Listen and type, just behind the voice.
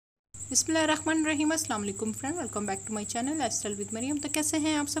बिस्मिल्लाहिर्रहमानिर्रहीम। अस्सलाम वालेकुम friend, welcome back to my channel lifestyle with Maryam. तो कैसे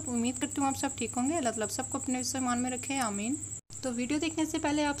हैं आप सब? उम्मीद करती हूँ आप सब ठीक होंगे। अल्लाह ताला सबको अपने सामान में रखे, आमीन। तो वीडियो देखने से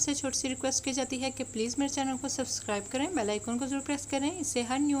पहले आपसे छोटी सी रिक्वेस्ट की जाती है कि प्लीज़ मेरे चैनल को सब्सक्राइब करें, बेल आइकन को जरूर प्रेस करें, इससे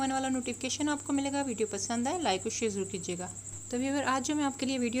हर न्यू आने वाला नोटिफिकेशन आपको मिलेगा। वीडियो पसंद आए लाइक और शेयर जरूर कीजिएगा। तो व्यूअर, आज जो मैं आपके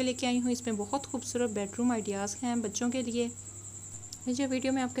लिए वीडियो लेके आई हूँ इसमें बहुत खूबसूरत बेडरूम आइडियाज़ हैं बच्चों के लिए। ये जो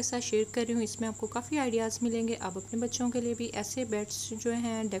वीडियो मैं आपके साथ शेयर कर रही हूँ इसमें आपको काफ़ी आइडियाज़ मिलेंगे। आप अपने बच्चों के लिए भी ऐसे बेड्स जो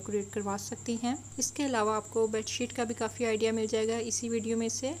हैं डेकोरेट करवा सकती हैं। इसके अलावा आपको बेडशीट का भी काफ़ी आइडिया मिल जाएगा। इसी वीडियो में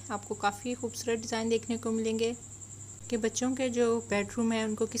से आपको काफ़ी खूबसूरत डिज़ाइन देखने को मिलेंगे कि बच्चों के जो बेडरूम है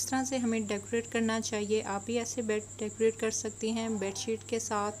उनको किस तरह से हमें डेकोरेट करना चाहिए। आप भी ऐसे बेड डेकोरेट कर सकती हैं बेडशीट के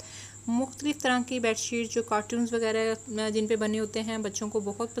साथ। मुख्तलिफ़ तरह की बेडशीट जो कार्टून्स वगैरह जिन पे बने होते हैं बच्चों को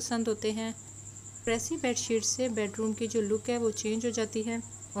बहुत पसंद होते हैं। ऐसी बेडशीट से बेडरूम की जो लुक है वो चेंज हो जाती है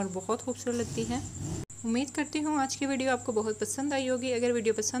और बहुत खूबसूरत लगती है। उम्मीद करती हूँ आज की वीडियो आपको बहुत पसंद आई होगी। अगर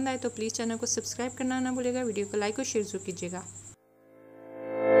वीडियो पसंद आए तो प्लीज़ चैनल को सब्सक्राइब करना ना भूलिएगा। वीडियो को लाइक और शेयर जरूर कीजिएगा।